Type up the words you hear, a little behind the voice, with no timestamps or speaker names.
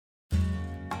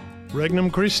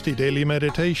Regnum Christi Daily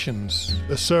Meditations,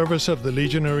 the service of the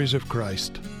Legionaries of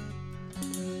Christ.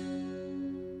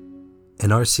 An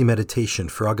RC Meditation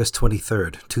for August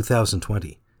 23rd,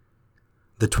 2020,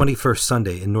 the 21st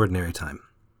Sunday in Ordinary Time.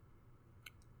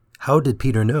 How did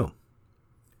Peter know?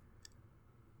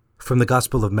 From the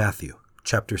Gospel of Matthew,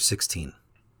 chapter 16.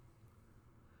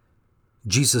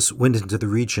 Jesus went into the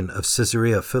region of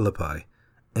Caesarea Philippi,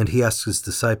 and he asked his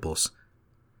disciples,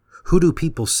 "Who do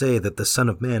people say that the Son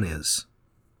of Man is?"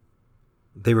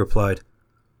 They replied,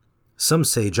 "Some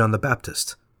say John the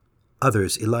Baptist,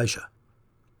 others Elijah,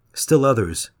 still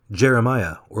others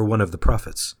Jeremiah or one of the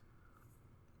prophets."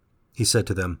 He said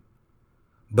to them,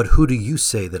 "But who do you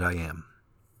say that I am?"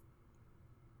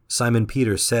 Simon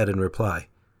Peter said in reply,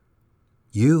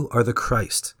 "You are the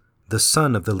Christ, the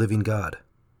Son of the living God."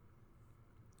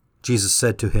 Jesus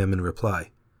said to him in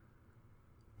reply,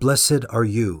 "Blessed are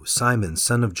you, Simon,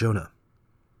 son of Jonah,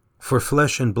 for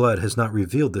flesh and blood has not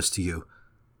revealed this to you,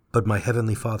 but my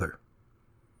heavenly Father.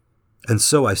 And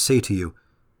so I say to you,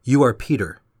 you are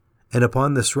Peter, and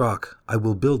upon this rock I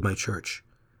will build my church,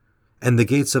 and the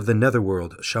gates of the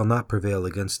netherworld shall not prevail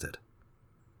against it.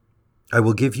 I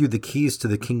will give you the keys to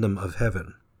the kingdom of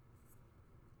heaven.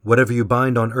 Whatever you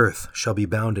bind on earth shall be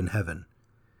bound in heaven,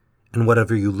 and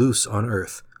whatever you loose on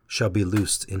earth shall be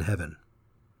loosed in heaven."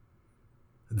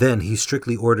 Then he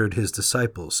strictly ordered his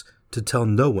disciples to tell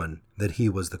no one that he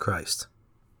was the Christ.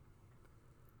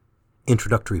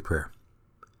 Introductory Prayer.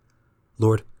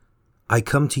 Lord, I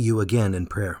come to you again in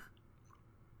prayer.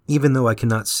 Even though I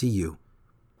cannot see you,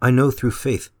 I know through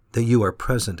faith that you are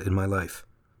present in my life.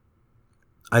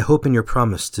 I hope in your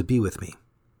promise to be with me.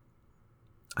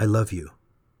 I love you,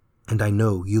 and I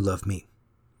know you love me.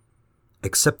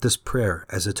 Accept this prayer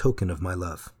as a token of my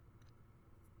love.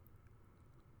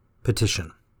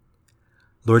 Petition.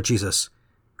 Lord Jesus,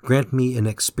 grant me an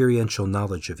experiential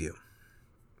knowledge of you.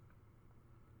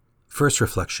 First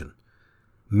reflection.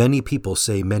 Many people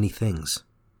say many things.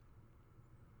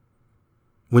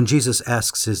 When Jesus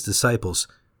asks his disciples,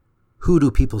 "Who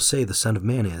do people say the Son of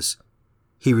Man is?"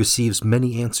 he receives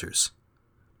many answers.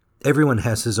 Everyone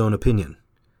has his own opinion.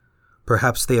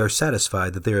 Perhaps they are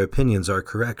satisfied that their opinions are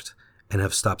correct and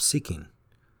have stopped seeking.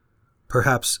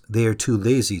 Perhaps they are too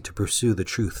lazy to pursue the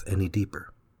truth any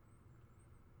deeper.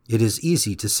 It is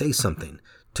easy to say something,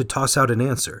 to toss out an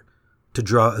answer, to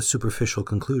draw a superficial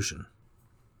conclusion.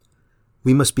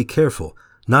 We must be careful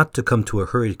not to come to a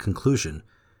hurried conclusion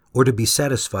or to be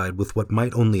satisfied with what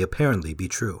might only apparently be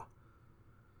true.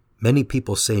 Many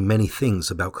people say many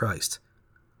things about Christ.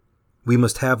 We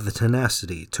must have the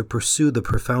tenacity to pursue the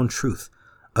profound truth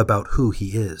about who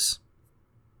he is.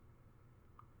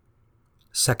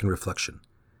 Second reflection.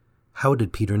 How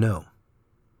did Peter know?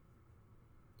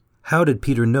 How did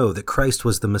Peter know that Christ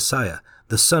was the Messiah,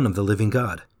 the Son of the living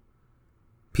God?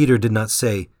 Peter did not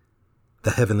say,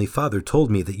 "The Heavenly Father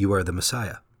told me that you are the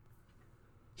Messiah."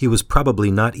 He was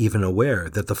probably not even aware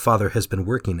that the Father has been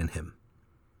working in him.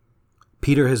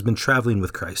 Peter has been traveling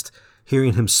with Christ,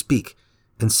 hearing him speak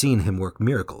and seeing him work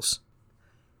miracles.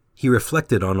 He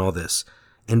reflected on all this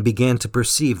and began to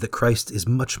perceive that Christ is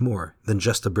much more than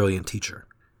just a brilliant teacher.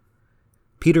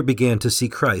 Peter began to see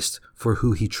Christ for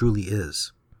who he truly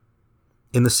is.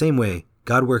 In the same way,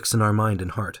 God works in our mind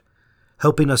and heart,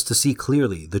 helping us to see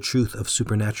clearly the truth of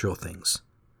supernatural things.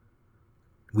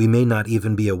 We may not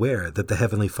even be aware that the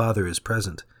Heavenly Father is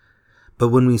present, but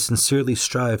when we sincerely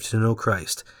strive to know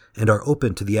Christ and are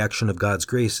open to the action of God's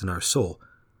grace in our soul,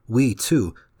 we,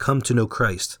 too, come to know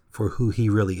Christ for who he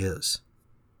really is.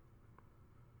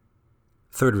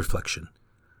 Third reflection.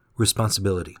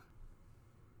 Responsibility.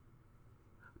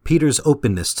 Peter's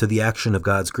openness to the action of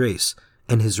God's grace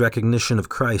and his recognition of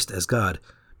Christ as God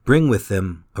bring with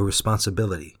them a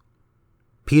responsibility.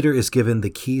 Peter is given the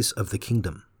keys of the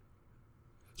kingdom.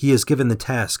 He is given the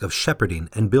task of shepherding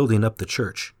and building up the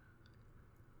church.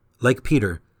 Like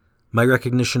Peter, my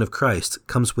recognition of Christ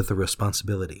comes with a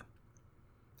responsibility.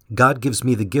 God gives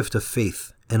me the gift of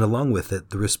faith and along with it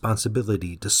the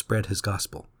responsibility to spread his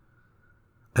gospel.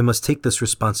 I must take this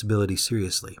responsibility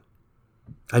seriously.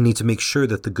 I need to make sure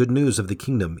that the good news of the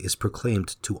kingdom is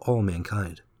proclaimed to all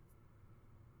mankind.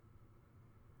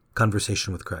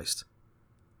 Conversation with Christ.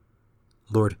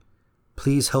 Lord,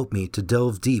 please help me to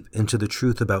delve deep into the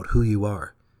truth about who you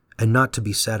are, and not to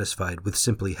be satisfied with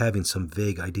simply having some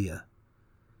vague idea.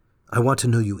 I want to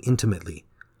know you intimately,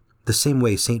 the same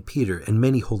way St. Peter and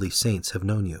many holy saints have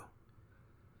known you.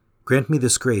 Grant me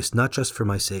this grace not just for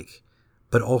my sake,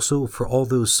 but also for all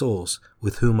those souls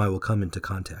with whom I will come into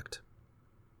contact.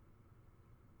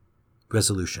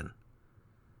 Resolution.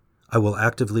 I will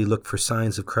actively look for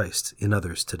signs of Christ in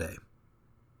others today.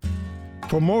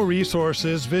 For more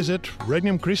resources, visit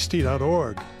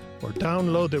regnumchristi.org or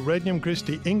download the Regnum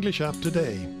Christi English app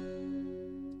today.